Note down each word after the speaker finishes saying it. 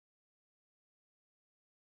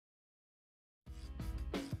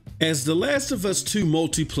As The Last of Us 2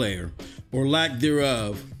 multiplayer, or lack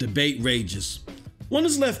thereof, debate rages, one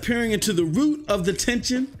is left peering into the root of the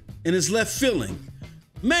tension and is left feeling,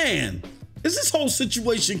 man, is this whole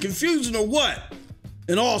situation confusing or what?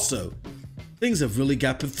 And also, things have really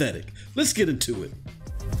got pathetic. Let's get into it.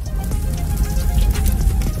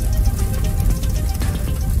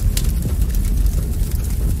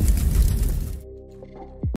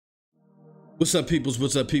 What's up, peoples?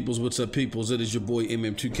 What's up, peoples? What's up, peoples? It is your boy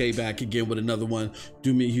MM2K back again with another one.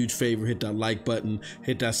 Do me a huge favor, hit that like button,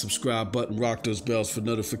 hit that subscribe button, rock those bells for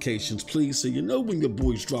notifications, please, so you know when your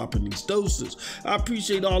boy's dropping these doses. I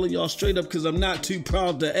appreciate all of y'all straight up because I'm not too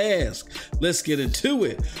proud to ask. Let's get into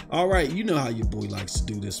it. All right, you know how your boy likes to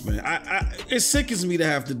do this, man. It sickens me to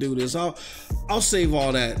have to do this. I'll save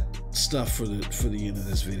all that stuff for the end of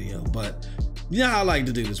this video, but you know how I like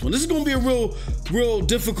to do this one. This is gonna be a real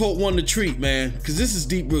difficult one to treat, man, because this is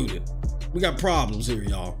deep rooted. We got problems here,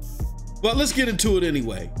 y'all. But let's get into it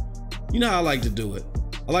anyway. You know how I like to do it.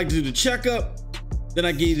 I like to do the checkup, then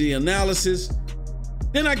I give you the analysis,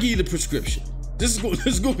 then I give you the prescription. This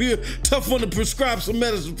is gonna be a tough one to prescribe some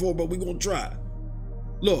medicine for, but we're gonna try.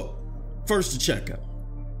 Look, first the checkup.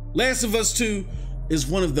 Last of Us 2 is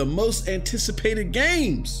one of the most anticipated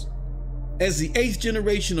games as the 8th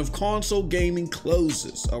generation of console gaming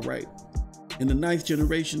closes, all right? And the 9th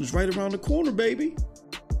generation is right around the corner, baby.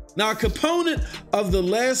 Now, a component of the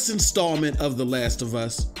last installment of The Last of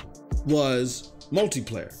Us was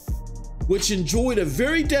multiplayer, which enjoyed a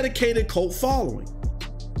very dedicated cult following.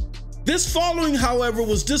 This following, however,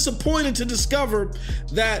 was disappointed to discover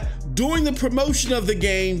that during the promotion of the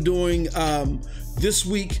game during this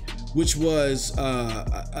week, which was,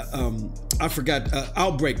 I forgot,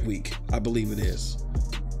 Outbreak Week, I believe it is.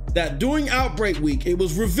 That during Outbreak Week, it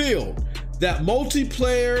was revealed that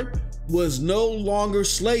multiplayer was no longer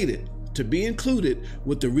slated to be included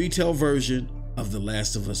with the retail version of The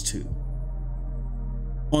Last of Us 2.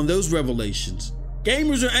 On those revelations,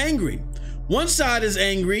 gamers are angry. One side is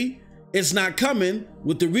angry it's not coming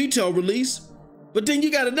with the retail release, but then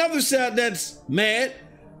you got another side that's mad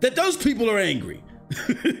that those people are angry.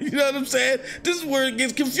 You know what I'm saying? This is where it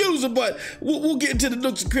gets confusing, but we'll get into the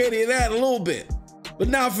nooks and crannies of that in a little bit. But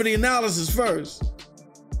now for the analysis first.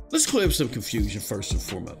 Let's clear up some confusion first and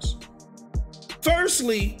foremost.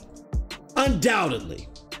 Firstly, undoubtedly,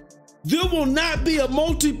 there will not be a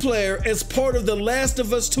multiplayer as part of the Last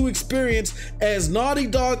of Us 2 experience, as Naughty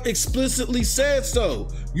Dog explicitly said so.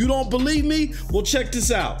 You don't believe me? Well, check this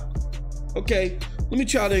out. Okay, let me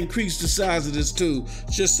try to increase the size of this too,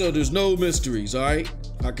 just so there's no mysteries, all right?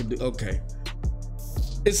 I can do, okay.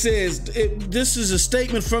 It says, this is a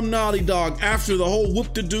statement from Naughty Dog after the whole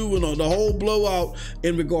whoop-de-doo and the whole blowout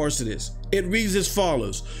in regards to this. It reads as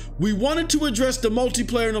follows. We wanted to address the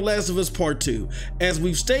multiplayer in The Last of Us Part 2. As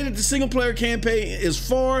we've stated, the single-player campaign is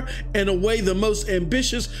far and away the most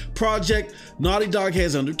ambitious project Naughty Dog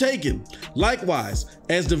has undertaken. Likewise,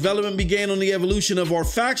 as development began on the evolution of our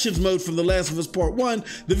factions mode from The Last of Us Part 1,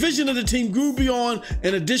 the vision of the team grew beyond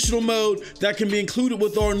an additional mode that can be included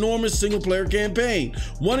with our enormous single-player campaign.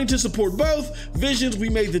 Wanting to support both visions, we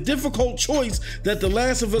made the difficult choice that The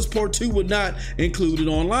Last of Us Part 2 would not include an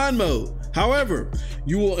online mode. However,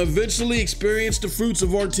 you will eventually experience the fruits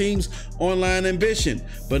of our team's online ambition,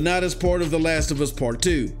 but not as part of The Last of Us Part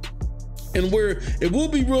 2. And where it will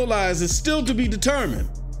be realized is still to be determined.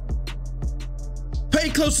 Pay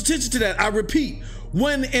close attention to that. I repeat,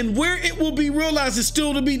 when and where it will be realized is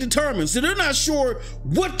still to be determined. So they're not sure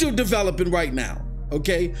what they're developing right now.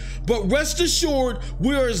 Okay, but rest assured,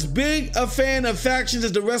 we are as big a fan of factions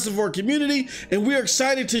as the rest of our community, and we're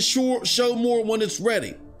excited to show more when it's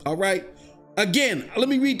ready. All right. Again, let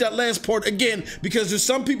me read that last part again, because there's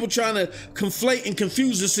some people trying to conflate and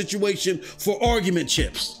confuse the situation for argument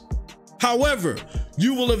chips. However,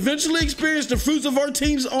 you will eventually experience the fruits of our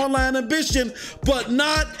team's online ambition, but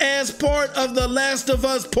not as part of The Last of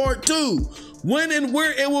Us Part 2. When and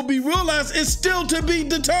where it will be realized is still to be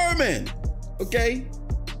determined. Okay?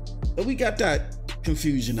 So we got that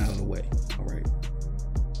confusion out of the way. All right.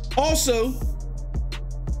 Also,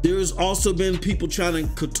 there's also been people trying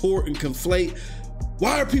to contort and conflate.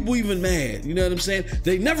 Why are people even mad? You know what I'm saying?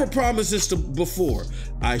 They never promised this before.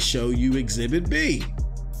 I show you Exhibit B. Here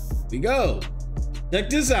we go. Check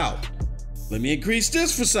this out. Let me increase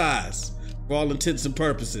this for size for all intents and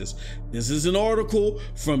purposes. This is an article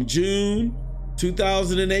from June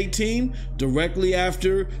 2018, directly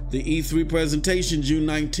after the E3 presentation, June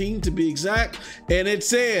 19 to be exact, and it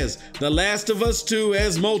says, The Last of Us 2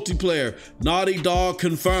 has multiplayer, Naughty Dog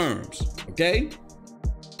confirms, okay?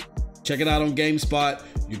 Check it out on GameSpot.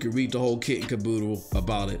 You can read the whole kit and caboodle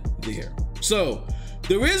about it there. So,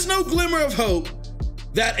 There is no glimmer of hope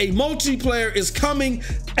that a multiplayer is coming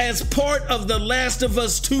as part of the Last of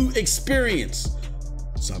Us 2 experience.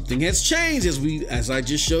 Something has changed, as I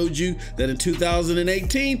just showed you that in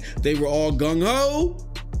 2018 they were all gung-ho.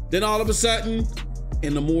 Then all of a sudden,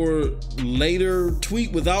 in the more later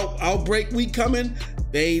tweet without Outbreak Week coming,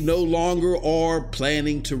 they no longer are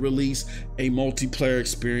planning to release a multiplayer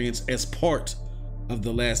experience as part of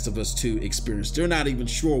the Last of Us 2 experience. They're not even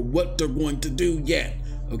sure what they're going to do yet,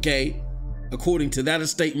 okay? According to that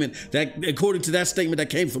statement that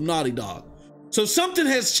came from Naughty Dog. So something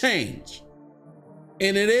has changed.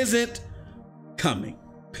 And it isn't coming,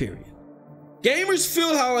 period. Gamers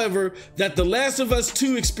feel, however, that the Last of Us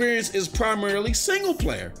 2 experience is primarily single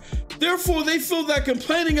player. Therefore, they feel that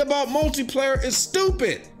complaining about multiplayer is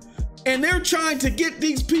stupid. And they're trying to get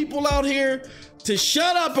these people out here to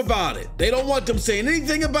shut up about it. They don't want them saying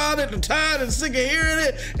anything about it. They're tired and sick of hearing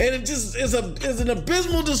it. And it just is an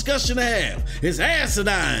abysmal discussion to have. It's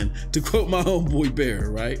asinine, to quote my homeboy Bear,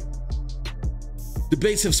 right?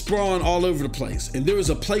 Debates have spawned all over the place, and there is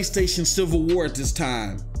a PlayStation Civil War at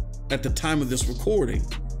the time of this recording.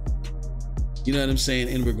 You know what I'm saying,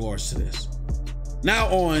 in regards to this. Now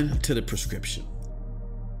on to the prescription.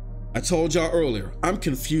 I told y'all earlier, I'm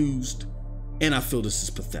confused, and I feel this is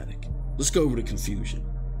pathetic. Let's go over the confusion.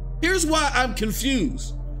 Here's why I'm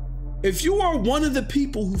confused. If you are one of the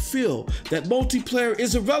people who feel that multiplayer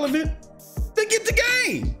is irrelevant, then get the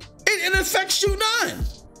game. It affects you none.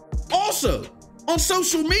 Also, on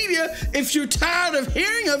social media, if you're tired of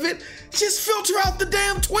hearing of it, just filter out the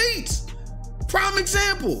damn tweets. Prime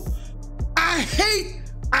example, I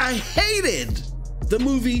hated the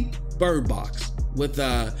movie Bird Box with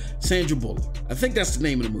Sandra Bullock. I think that's the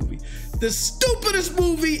name of the movie. The stupidest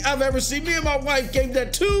movie I've ever seen. Me and my wife gave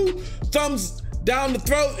that 2 thumbs down the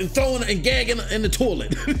throat and throwing and gagging in the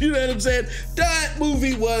toilet. You know what I'm saying? That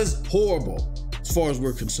movie was horrible as far as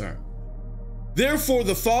we're concerned. Therefore,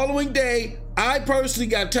 the following day, I personally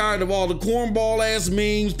got tired of all the cornball ass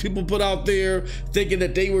memes people put out there thinking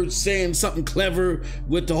that they were saying something clever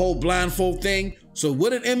with the whole blindfold thing. So what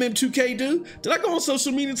did MM2K do? Did I go on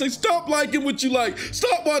social media and say, stop liking what you like,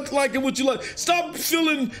 stop liking what you like, stop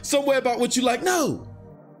feeling some way about what you like? No.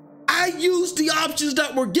 I used the options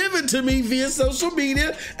that were given to me via social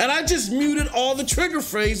media, and I just muted all the trigger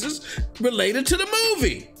phrases related to the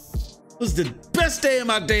movie. It was the best day of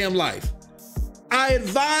my damn life. I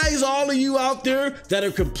advise all of you out there that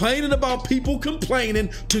are complaining about people complaining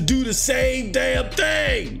to do the same damn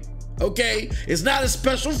thing, okay? It's not a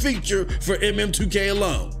special feature for MM2K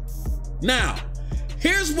alone. Now,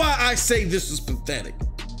 here's why I say this is pathetic.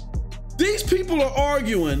 These people are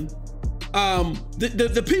arguing,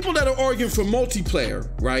 the people that are arguing for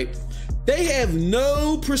multiplayer, right? They have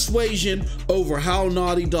no persuasion over how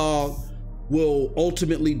Naughty Dog will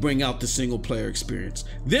ultimately bring out the single player experience.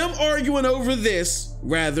 Them arguing over this,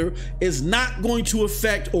 rather, is not going to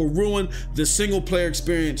affect or ruin the single player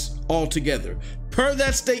experience altogether. Per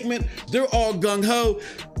that statement, they're all gung-ho.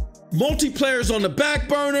 Multiplayer's on the back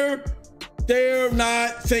burner. They're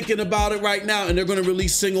not thinking about it right now, and they're gonna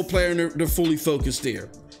release single player, and they're fully focused there.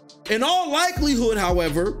 In all likelihood,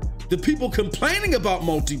 however, the people complaining about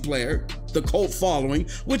multiplayer, the cult following,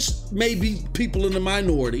 which may be people in the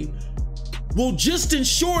minority, will just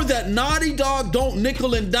ensure that Naughty Dog don't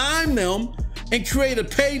nickel and dime them and create a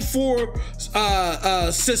paid for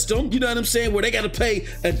system, you know what I'm saying, where they got to pay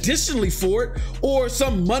additionally for it, or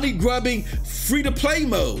some money grubbing free to play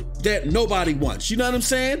mode that nobody wants, you know what I'm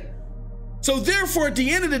saying? So therefore, at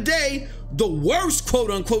the end of the day, the worst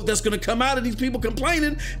quote unquote that's going to come out of these people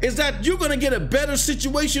complaining is that you're going to get a better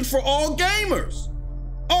situation for all gamers.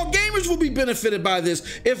 All gamers will be benefited by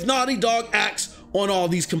this if Naughty Dog acts on all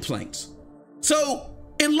these complaints. So,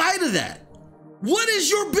 in light of that, what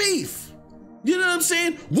is your beef? You know what I'm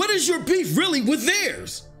saying? What is your beef really with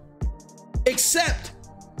theirs? Except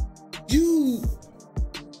you.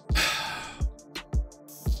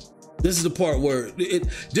 This is the part where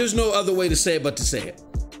there's no other way to say it but to say it.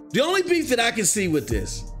 The only beef that I can see with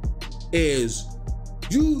this is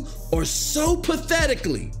you are so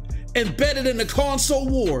pathetically embedded in the console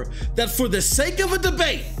war that for the sake of a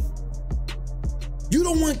debate, you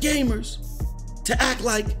don't want gamers to act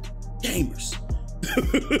like gamers.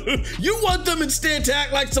 You want them instead to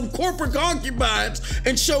act like some corporate concubines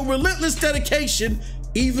and show relentless dedication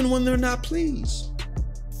even when they're not pleased.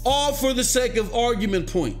 All for the sake of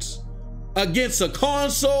argument points against a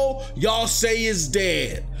console y'all say is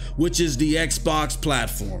dead, which is the Xbox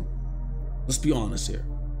platform. Let's be honest here.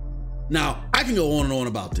 Now, I can go on and on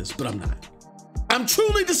about this, but I'm not. I'm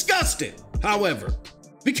truly disgusted, however,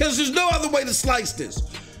 because there's no other way to slice this.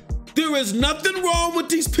 There is nothing wrong with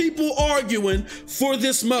these people arguing for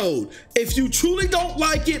this mode. If you truly don't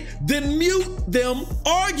like it, then mute them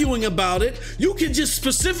arguing about it. You can just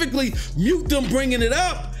specifically mute them bringing it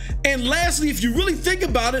up. And lastly, if you really think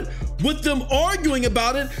about it, with them arguing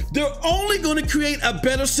about it, they're only going to create a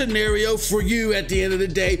better scenario for you at the end of the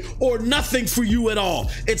day, or nothing for you at all.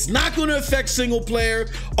 It's not going to affect single player.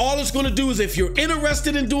 All it's going to do is, if you're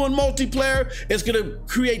interested in doing multiplayer, it's going to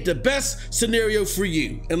create the best scenario for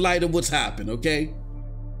you in light of what's happened, okay?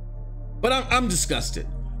 But I'm disgusted.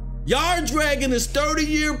 Y'all are dragging this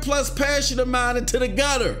 30-year plus passion of mine into the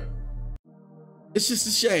gutter. It's just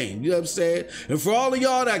a shame, you know what I'm saying? And for all of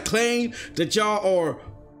y'all that claim that y'all are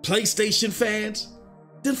PlayStation fans,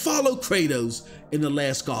 then follow Kratos in the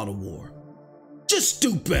last God of War. Just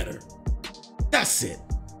do better. That's it.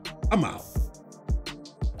 I'm out.